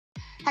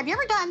Have you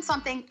ever done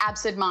something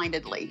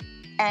absentmindedly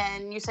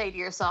and you say to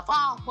yourself,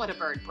 oh, what a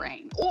bird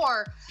brain?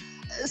 Or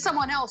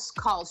someone else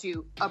calls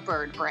you a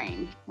bird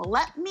brain. Well,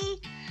 let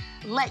me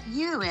let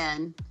you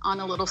in on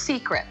a little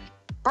secret.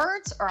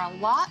 Birds are a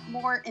lot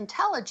more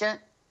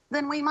intelligent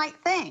than we might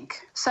think.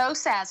 So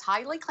says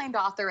highly acclaimed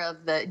author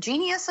of The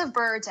Genius of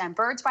Birds and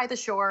Birds by the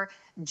Shore,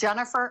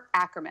 Jennifer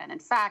Ackerman. In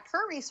fact,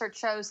 her research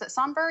shows that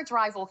some birds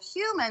rival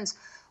humans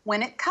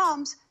when it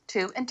comes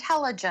to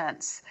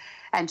intelligence.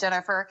 And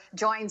Jennifer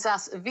joins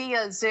us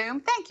via Zoom.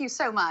 Thank you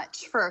so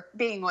much for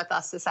being with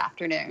us this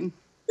afternoon.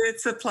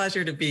 It's a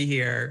pleasure to be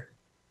here.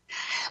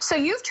 So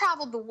you've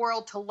traveled the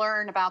world to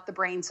learn about the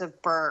brains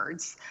of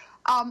birds.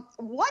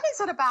 What is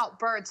it about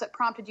birds that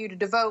prompted you to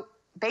devote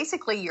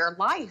basically your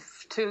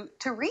life to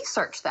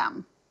research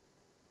them?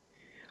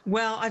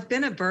 Well, I've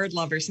been a bird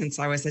lover since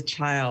I was a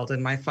child,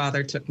 and my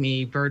father took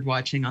me bird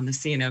watching on the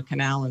C&O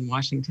Canal in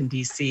Washington,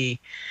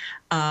 D.C.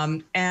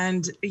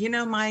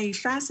 My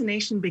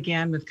fascination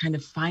began with kind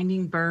of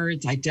finding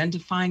birds,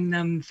 identifying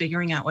them,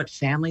 figuring out what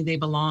family they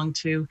belong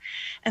to.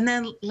 And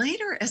then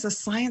later, as a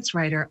science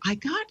writer, I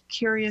got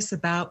curious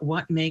about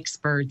what makes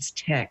birds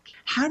tick.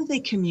 How do they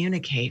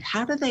communicate?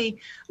 How do they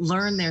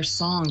learn their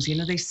songs? You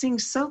know, they sing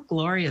so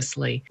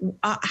gloriously.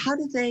 How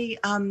do they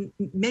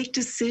make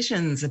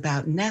decisions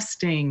about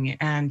nesting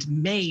and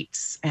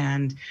mates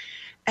and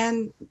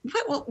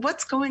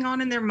what's going on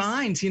in their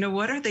minds? You know,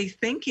 what are they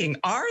thinking?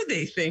 Are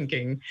they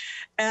thinking?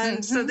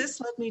 And so this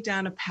led me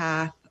down a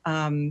path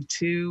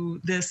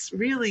to this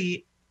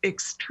really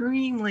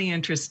extremely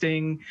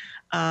interesting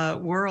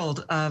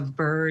world of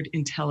bird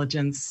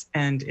intelligence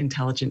and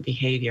intelligent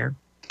behavior.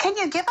 Can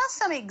you give us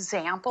some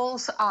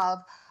examples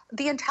of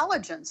the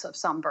intelligence of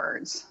some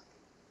birds?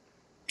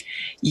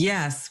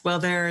 Yes. Well,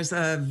 there's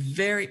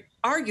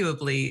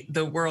arguably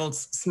the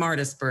world's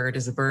smartest bird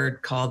is a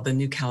bird called the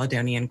New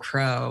Caledonian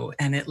crow,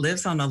 and it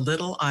lives on a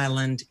little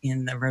island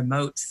in the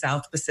remote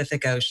South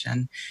Pacific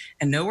Ocean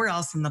and nowhere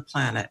else on the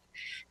planet.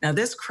 Now,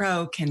 this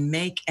crow can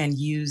make and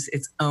use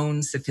its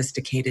own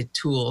sophisticated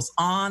tools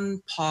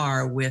on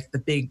par with the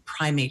big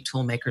primate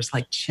tool makers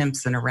like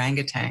chimps and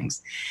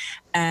orangutans.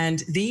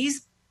 And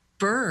these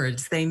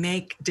birds, they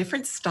make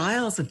different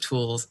styles of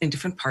tools in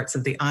different parts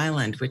of the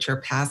island, which are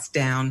passed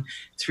down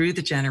through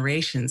the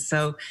generations.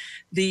 So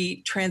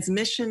the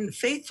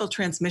faithful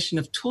transmission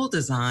of tool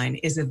design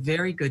is a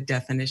very good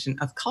definition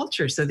of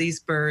culture. So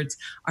these birds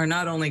are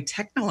not only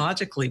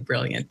technologically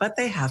brilliant, but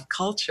they have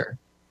culture.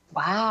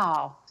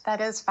 Wow,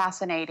 that is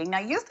fascinating. Now,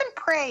 you've been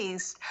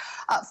praised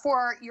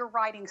for your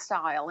writing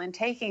style in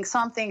taking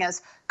something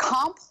as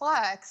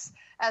complex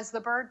as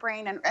the bird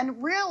brain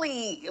and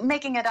really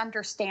making it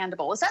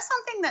understandable. Is that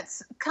something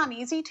that's come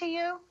easy to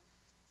you?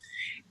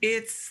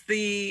 It's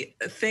the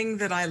thing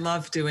that I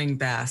love doing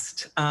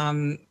best.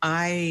 I'm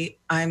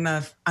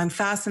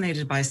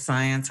fascinated by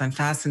science. I'm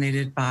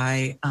fascinated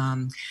by,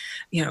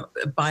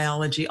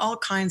 biology, all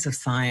kinds of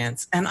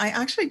science. And I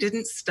actually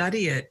didn't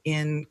study it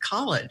in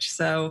college.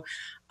 So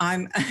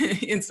I'm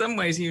in some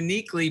ways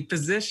uniquely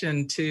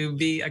positioned to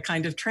be a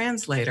kind of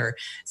translator.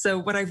 So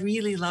what I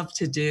really love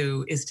to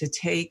do is to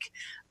take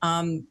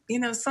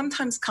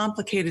sometimes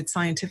complicated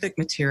scientific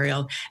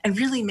material and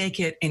really make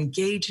it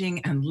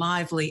engaging and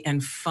lively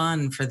and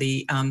fun for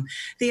the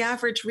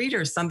average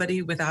reader,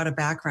 somebody without a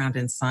background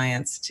in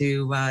science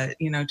to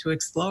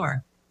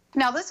explore.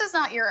 Now, this is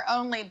not your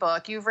only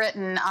book. You've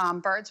written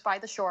Birds by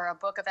the Shore, a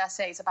book of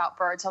essays about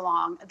birds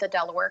along the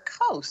Delaware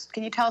coast.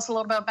 Can you tell us a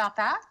little bit about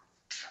that?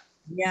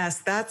 Yes,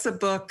 that's a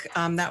book.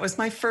 That was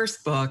my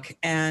first book,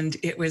 and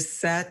it was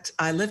set.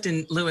 I lived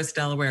in Lewis,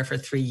 Delaware for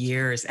 3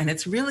 years, and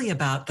it's really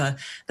about the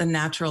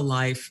natural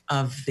life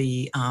of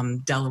the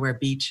Delaware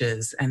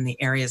beaches and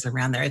the areas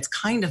around there. It's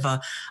kind of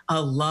a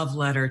love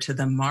letter to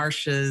the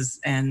marshes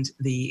and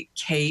the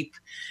Cape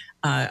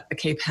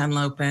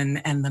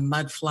Henlopen and the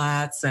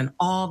mudflats and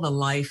all the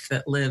life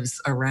that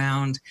lives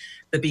around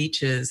the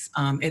beaches.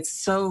 It's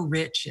so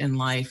rich in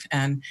life.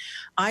 And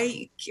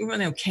I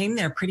came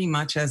there pretty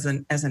much as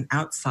an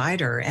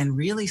outsider and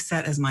really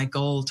set as my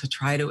goal to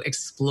try to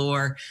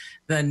explore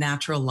the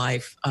natural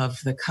life of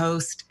the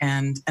coast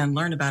and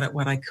learn about it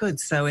what I could.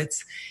 So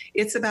it's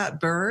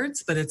about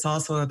birds, but it's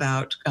also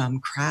about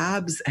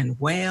crabs and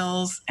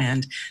whales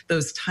and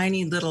those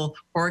tiny little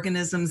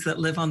organisms that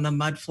live on the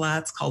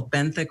mudflats called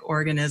benthic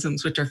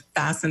organisms, which are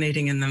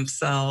fascinating in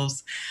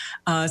themselves.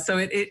 So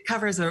it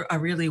covers a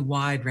really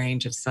wide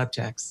range of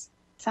subjects.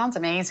 Sounds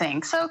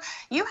amazing. So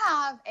you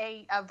have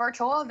a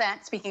virtual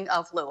event, speaking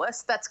of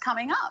Lewis, that's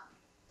coming up.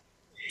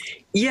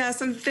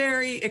 Yes, I'm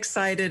very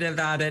excited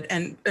about it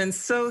and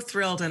so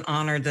thrilled and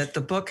honored that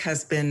the book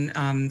has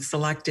been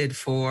selected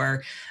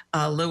for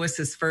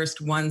Lewis's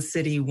first One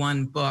City,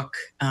 One Book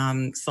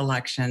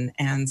selection.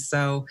 And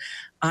so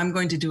I'm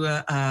going to do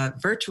a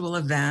virtual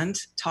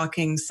event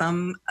talking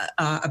some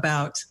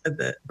about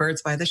the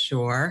Birds by the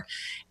Shore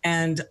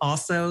and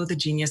also The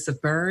Genius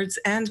of Birds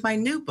and my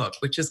new book,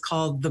 which is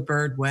called The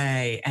Bird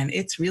Way. And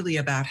it's really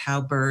about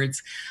how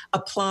birds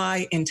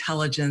apply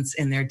intelligence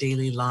in their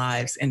daily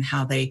lives and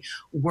how they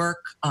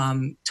work,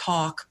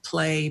 talk,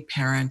 play,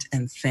 parent,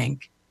 and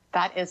think.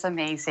 That is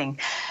amazing.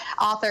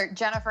 Author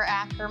Jennifer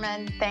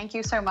Ackerman, thank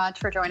you so much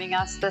for joining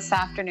us this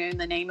afternoon.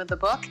 The name of the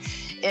book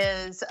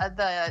is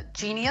The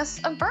Genius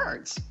of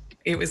Birds.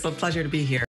 It was a pleasure to be here.